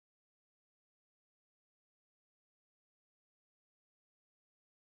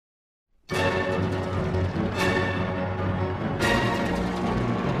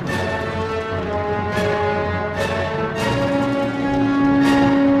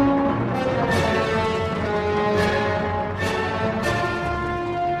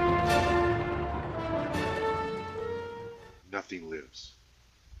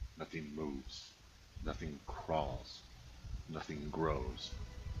nothing grows,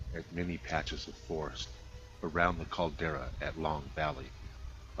 and many patches of forest around the caldera at Long Valley,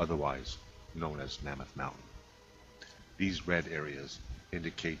 otherwise known as Mammoth Mountain. These red areas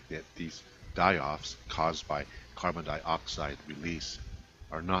indicate that these die-offs caused by carbon dioxide release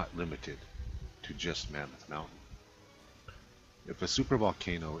are not limited to just Mammoth Mountain. If a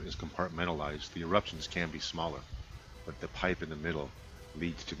supervolcano is compartmentalized, the eruptions can be smaller, but the pipe in the middle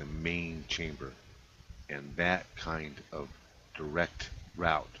leads to the main chamber, and that kind of direct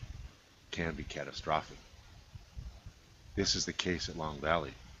route can be catastrophic. This is the case at Long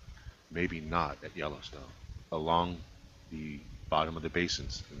Valley, maybe not at Yellowstone. Along the bottom of the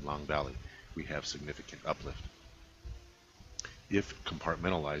basins in Long Valley, we have significant uplift. If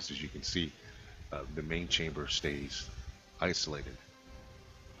compartmentalized, as you can see, the main chamber stays isolated,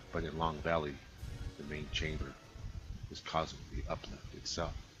 but in Long Valley, the main chamber is causing the uplift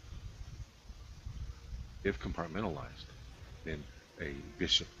itself. If compartmentalized, then a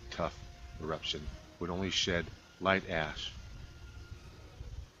Bishop Tuff eruption would only shed light ash,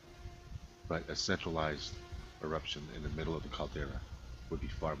 but a centralized eruption in the middle of the caldera would be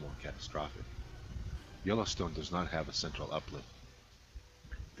far more catastrophic. Yellowstone does not have a central uplift.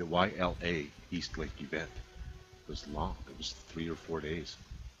 The YLA East Lake event was long. It was 3 or 4 days.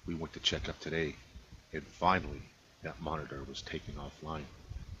 We went to check up today, and finally that monitor was taken offline,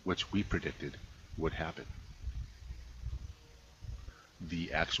 which we predicted would happen.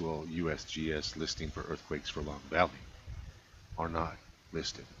 The actual USGS listing for earthquakes for Long Valley are not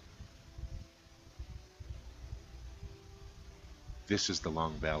listed. This is the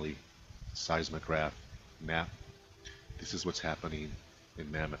Long Valley seismograph map. This is what's happening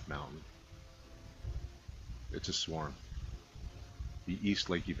in Mammoth Mountain. It's a swarm. The East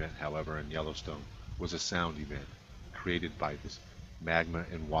Lake event, however, in Yellowstone was a sound event created by this magma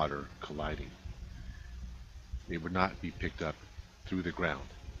and water colliding. It would not be picked up through the ground,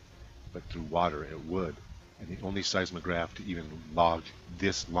 but through water it would. And the only seismograph to even log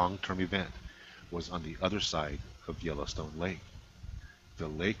this long-term event was on the other side of Yellowstone Lake. The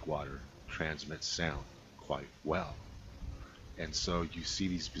lake water transmits sound quite well. And so you see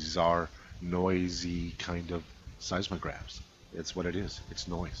these bizarre, noisy kind of seismographs. It's what it is. It's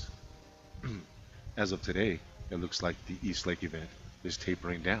noise. As of today, it looks like the East Lake event is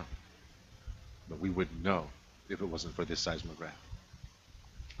tapering down. But we wouldn't know if it wasn't for this seismograph.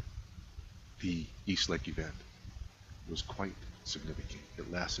 The East Lake event was quite significant.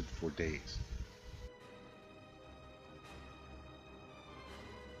 It lasted for days.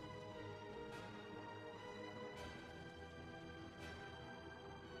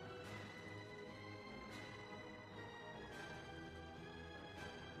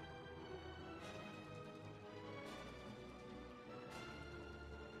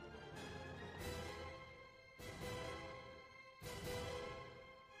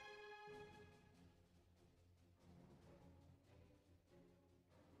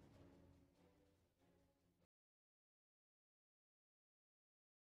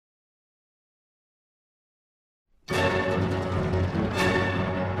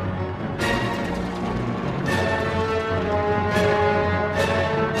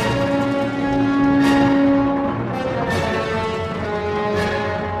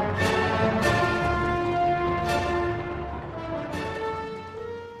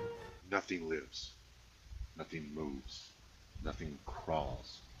 Nothing lives, nothing moves, nothing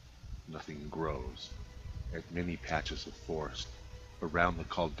crawls, nothing grows, and many patches of forest around the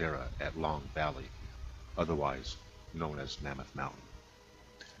caldera at Long Valley, otherwise known as Mammoth Mountain.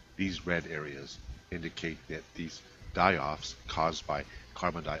 These red areas indicate that these die-offs caused by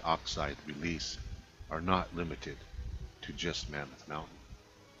carbon dioxide release are not limited to just Mammoth Mountain.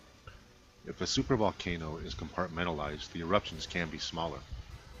 If a supervolcano is compartmentalized, the eruptions can be smaller,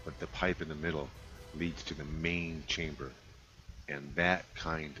 but the pipe in the middle leads to the main chamber, and that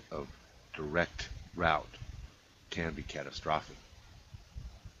kind of direct route can be catastrophic.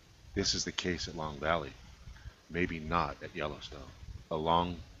 This is the case at Long Valley, maybe not at Yellowstone.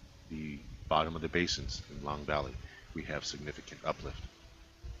 Along the bottom of the basins in Long Valley, we have significant uplift.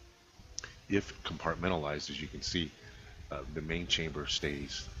 If compartmentalized, as you can see, the main chamber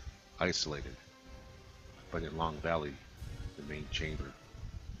stays isolated, but in Long Valley, the main chamber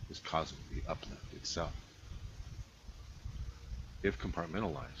is causing the uplift itself. If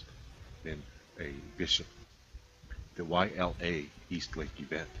compartmentalized, then a Bishop, the YLA East Lake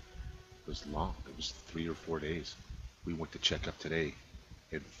event was long. It was 3 or 4 days. We went to check up today,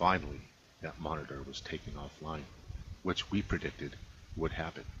 and finally that monitor was taken offline, which we predicted would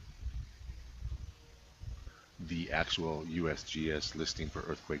happen. The actual USGS listing for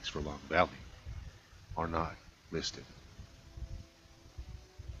earthquakes for Long Valley are not listed.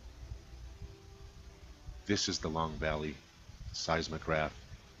 This is the Long Valley seismograph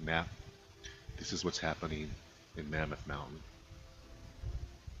map. This is what's happening in Mammoth Mountain.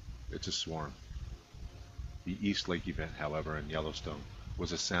 It's a swarm. The East Lake event, however, in Yellowstone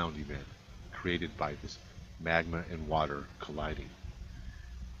was a sound event created by this magma and water colliding.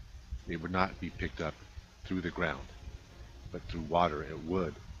 It would not be picked up through the ground, but through water it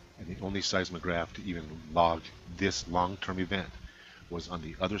would. And the only seismograph to even log this long-term event was on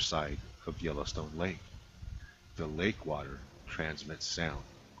the other side of Yellowstone Lake. The lake water transmits sound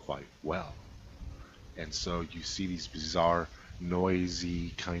quite well. And so you see these bizarre, noisy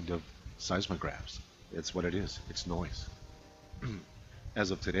kind of seismographs. It's what it is. It's noise. As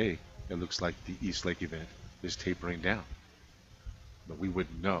of today, it looks like the East Lake event is tapering down. But we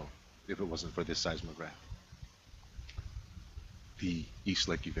wouldn't know if it wasn't for this seismograph. The East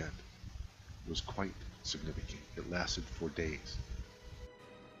Lake event was quite significant. It lasted for days.